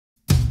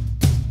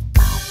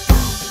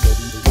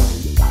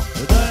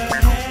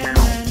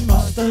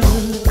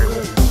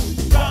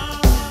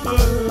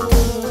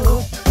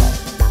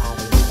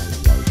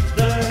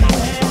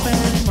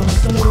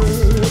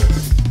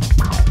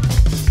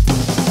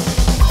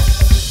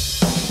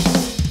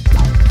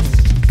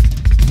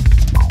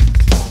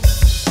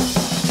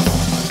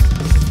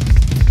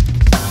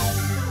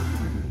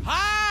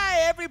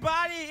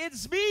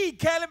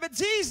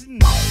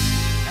Mathiesen,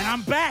 and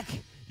I'm back.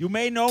 You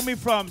may know me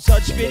from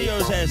such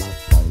videos as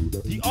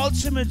the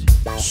ultimate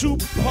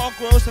soup, pork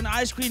roast and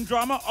ice cream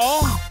drummer,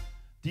 or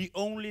the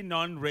only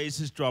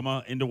non-racist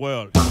drummer in the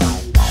world.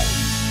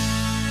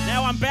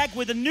 Now I'm back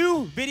with a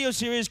new video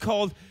series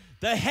called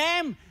The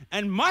Ham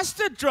and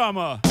Mustard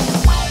Drummer.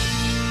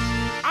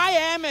 I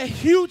am a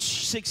huge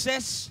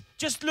success.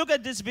 Just look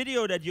at this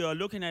video that you're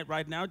looking at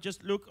right now.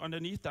 Just look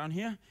underneath down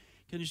here.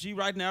 Can you see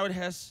right now it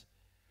has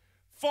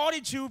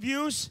 42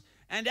 views?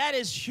 And that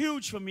is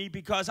huge for me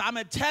because I'm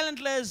a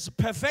talentless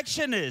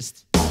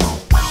perfectionist.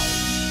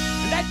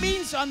 And that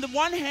means on the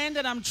one hand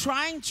that I'm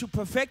trying to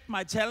perfect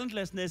my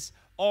talentlessness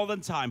all the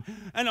time.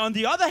 And on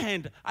the other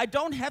hand, I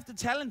don't have the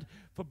talent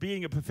for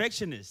being a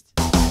perfectionist.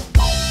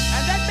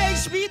 And that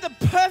makes me the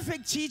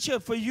perfect teacher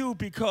for you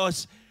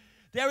because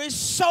there is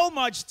so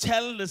much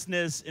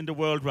talentlessness in the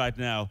world right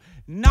now.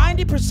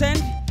 90%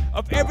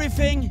 of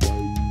everything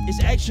is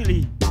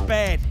actually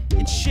bad.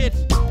 It's shit.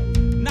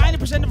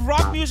 90% of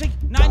rock music,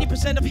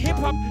 90% of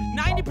hip-hop,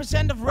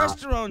 90% of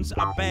restaurants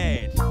are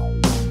bad.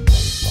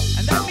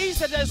 And that means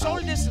that there's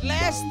only this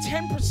last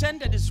 10%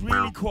 that is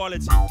really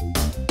quality.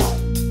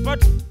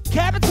 But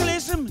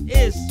capitalism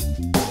is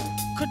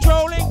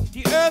controlling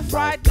the earth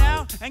right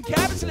now, and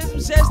capitalism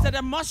says that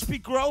there must be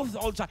growth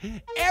all the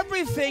time.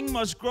 Everything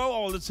must grow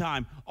all the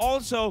time.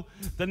 Also,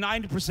 the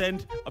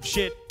 90% of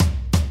shit.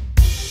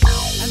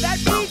 And that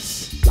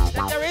means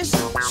that there is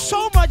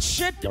so much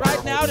shit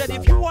right now that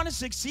if you want to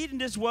succeed in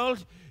this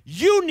world,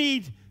 you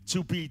need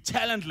to be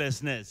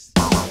talentless.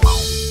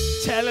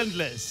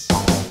 Talentless.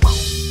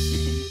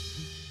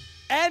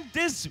 And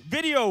this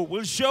video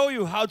will show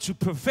you how to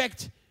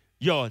perfect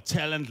your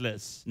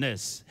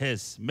talentlessness.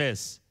 His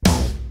mess.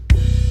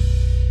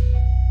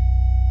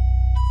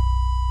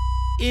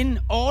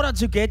 In order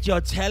to get your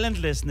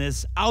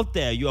talentlessness out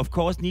there, you of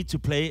course need to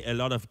play a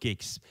lot of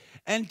gigs.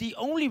 And the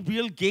only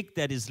real gig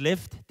that is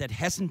left that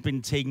hasn't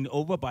been taken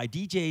over by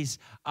DJs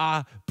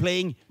are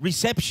playing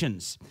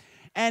receptions.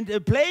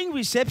 And playing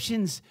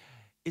receptions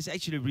is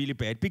actually really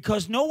bad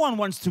because no one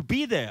wants to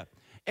be there.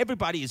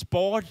 Everybody is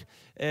bored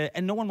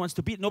and no one wants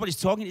to be. Nobody's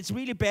talking. It's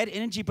really bad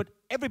energy, but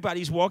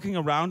everybody's walking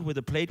around with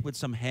a plate with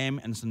some ham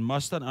and some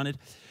mustard on it.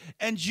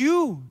 And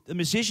you, the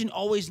musician,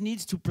 always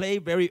needs to play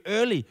very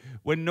early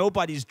when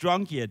nobody's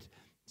drunk yet.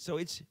 So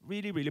it's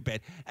really, really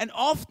bad. And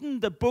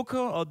often the booker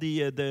or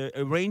the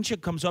arranger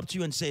comes up to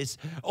you and says,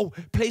 oh,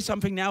 play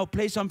something now,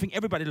 play something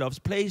everybody loves,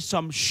 play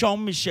some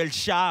Jean-Michel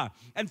Jarre.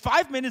 And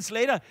 5 minutes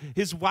later,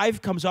 his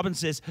wife comes up and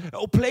says,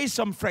 oh, play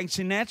some Frank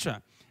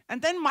Sinatra.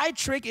 And then my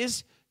trick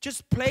is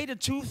just play the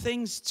two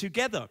things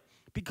together.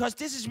 Because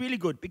this is really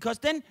good. Because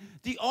then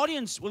the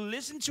audience will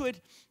listen to it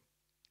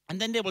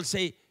and then they will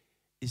say,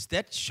 is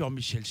that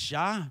Jean-Michel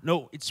Jarre?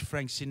 No, it's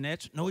Frank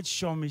Sinatra. No, it's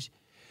Jean-Michel.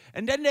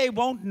 And then they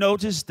won't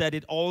notice that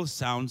it all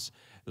sounds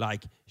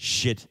like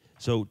shit.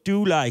 So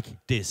do like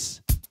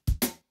this.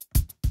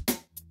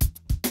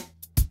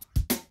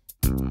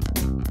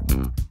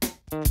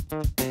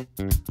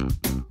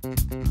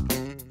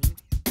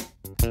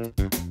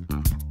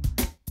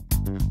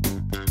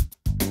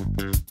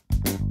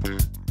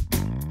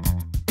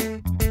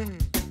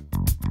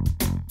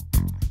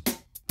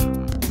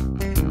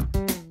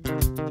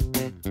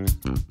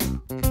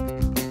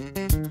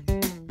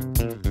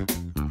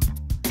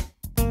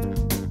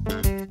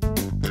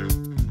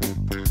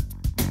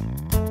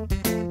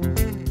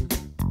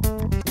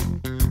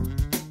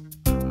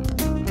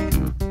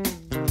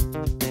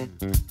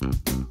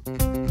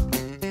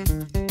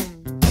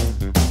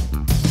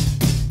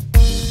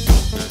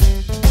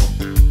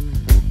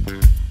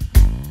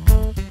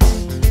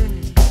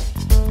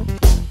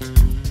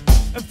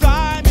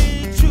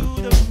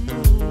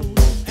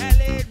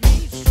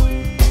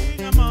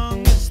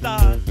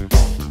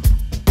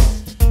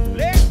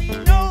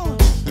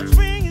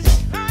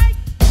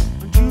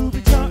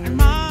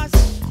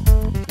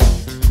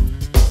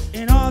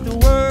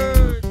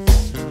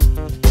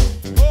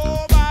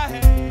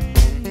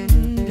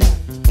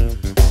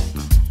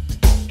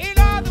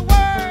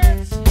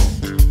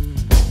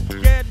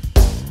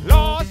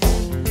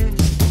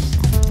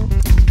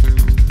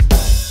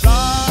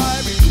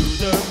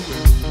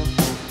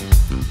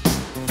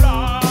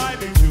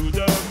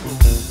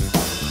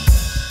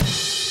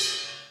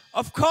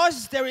 Of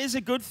course, there is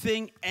a good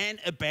thing and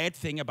a bad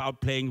thing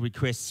about playing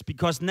requests,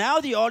 because now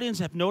the audience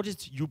have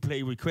noticed you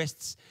play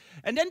requests.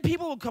 And then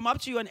people will come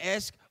up to you and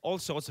ask all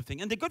sorts of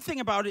things. And the good thing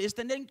about it is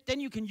that then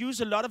you can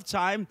use a lot of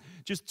time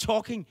just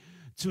talking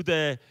to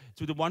the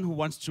one who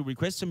wants to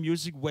request some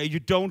music where you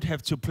don't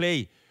have to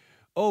play.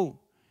 Oh,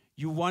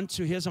 you want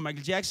to hear some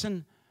Michael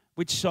Jackson?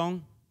 Which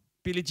song?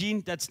 Billie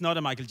Jean? That's not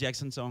a Michael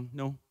Jackson song.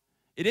 No.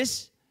 It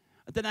is?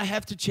 Then I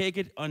have to check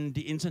it on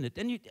the internet.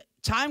 Then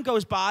time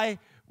goes by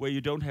where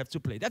you don't have to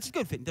play. That's a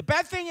good thing. The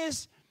bad thing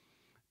is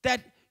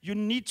that you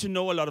need to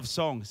know a lot of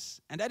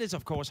songs. And that is,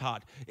 of course,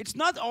 hard. It's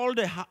not all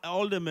the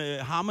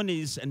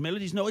harmonies and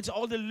melodies. No, it's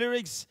all the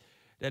lyrics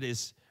that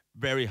is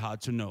very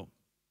hard to know.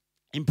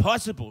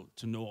 Impossible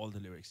to know all the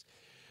lyrics.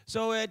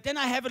 So then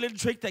I have a little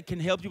trick that can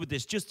help you with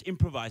this. Just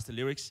improvise the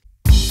lyrics.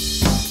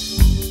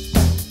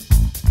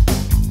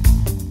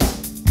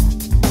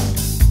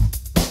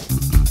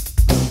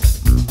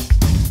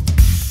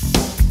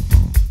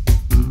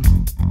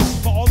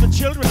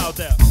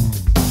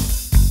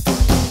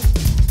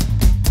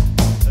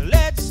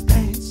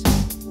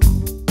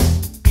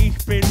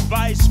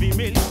 weiß wie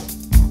Milch,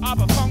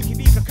 aber funky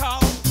wie Kakao.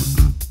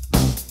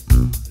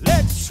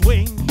 Let's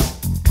swing.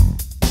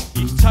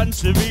 Ich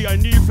tanze wie ein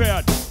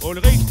Nilpferd und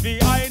riech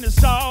wie eine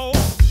Sau.